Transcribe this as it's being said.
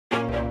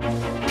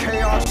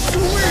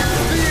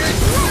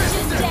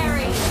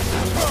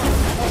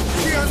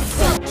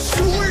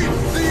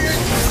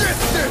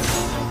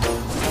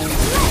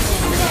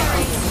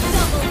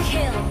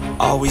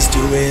always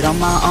do it on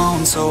my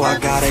own, so I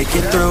gotta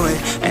get through it.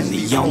 And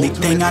the only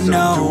thing I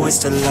know is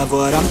to love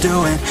what I'm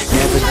doing.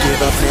 Never give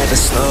up, never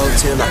slow,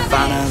 till I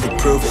finally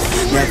prove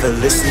it. Never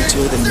listen to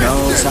the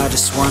no's, I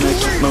just wanna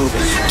keep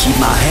moving. Keep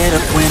my head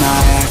up when I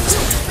act,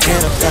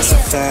 head up, that's a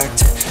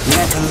fact.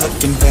 Never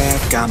looking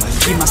back, I'ma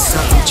keep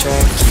myself in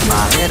check. Keep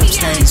my head up,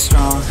 staying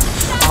strong,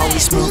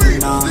 always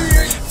moving on.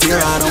 Fear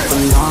I don't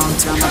belong,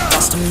 tell my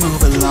thoughts to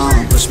move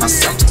along. Push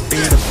myself to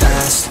be the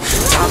best,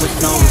 die with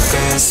no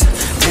regrets.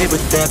 Live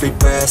with every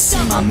breath, see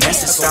my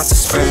message start to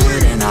spread.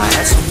 And I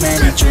had so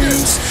many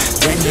dreams,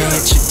 then you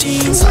hit your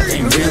teens. Life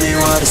ain't really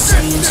what it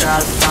seems, try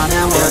to find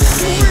out what it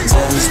means.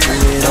 Always do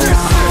it on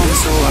my own,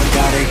 so I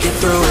gotta get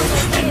through it.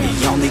 And the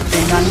only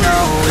thing I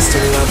know is to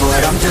love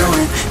what I'm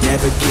doing.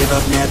 Never give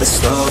up, never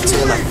slow,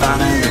 till I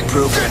finally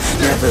prove it.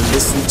 Never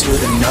listen to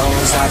the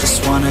no's, I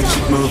just wanna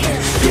keep moving.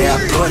 Yeah, I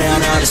put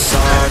out all this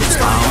art, it's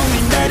my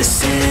only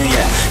medicine.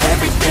 Yeah,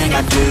 everything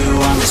I do,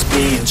 I'm just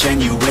being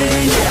genuine.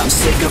 Yeah, I'm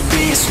sick of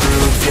being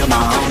screwed, feel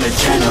my own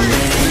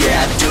adrenaline.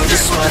 Yeah, I do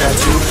just what I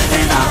do,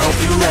 and I hope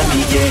you let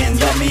me in,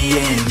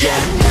 yeah.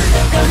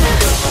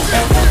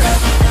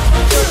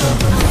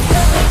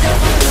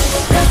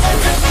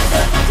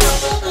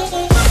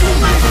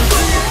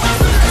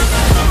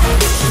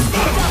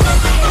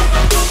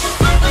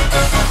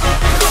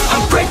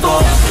 I'm grateful,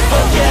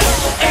 oh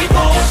yeah,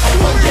 able,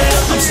 oh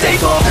yeah, I'm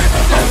stable,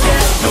 oh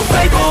yeah, no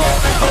label,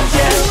 oh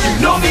yeah,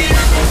 you know me,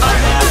 I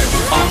have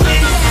only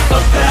a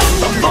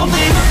path, I'm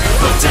lonely,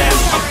 but damn,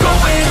 I'm going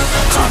to win.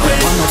 I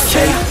want no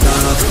fake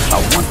love, I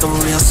want the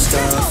real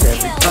stuff.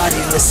 Everybody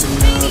listen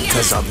up,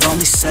 cause I'll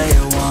only say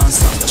it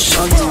once. I'm gonna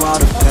show you all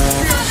the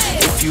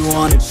path, if you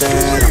want it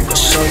bad. I'm gonna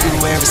show you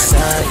where it's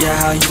at, yeah,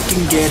 how you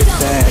can get it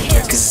back.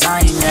 Yeah, cause I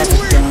ain't never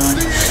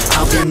done,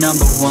 I'll be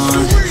number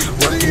one.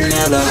 Working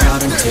hella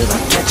hard until I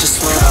get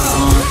just what I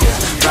want,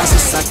 yeah.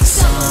 Rises like the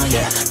sun,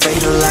 yeah,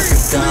 fatal like a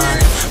gun.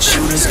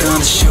 Shooter's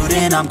gonna shoot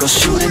and I'm gonna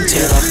shoot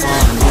until I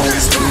fall.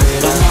 Always do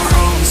it on my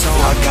own, so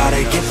I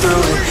gotta get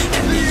through it.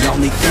 And the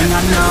only thing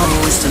I know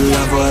is to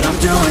love what I'm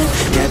doing.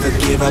 Never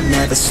give up,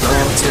 never slow,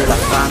 till I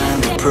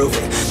finally prove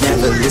it.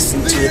 Never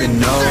listen to the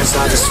no's,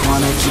 I just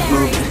wanna keep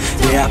moving.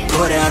 Yeah, I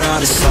put out all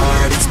this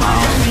art, it's my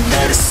only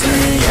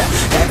medicine.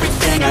 Yeah,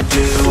 everything I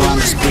do, I'm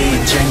just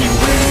being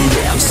genuine.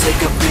 Yeah, I'm sick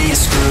of being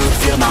screwed,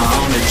 feel my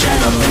own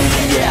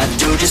adrenaline. Yeah, I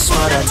do just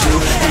what I do,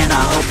 and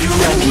I hope you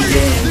let me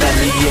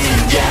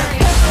in,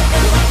 yeah.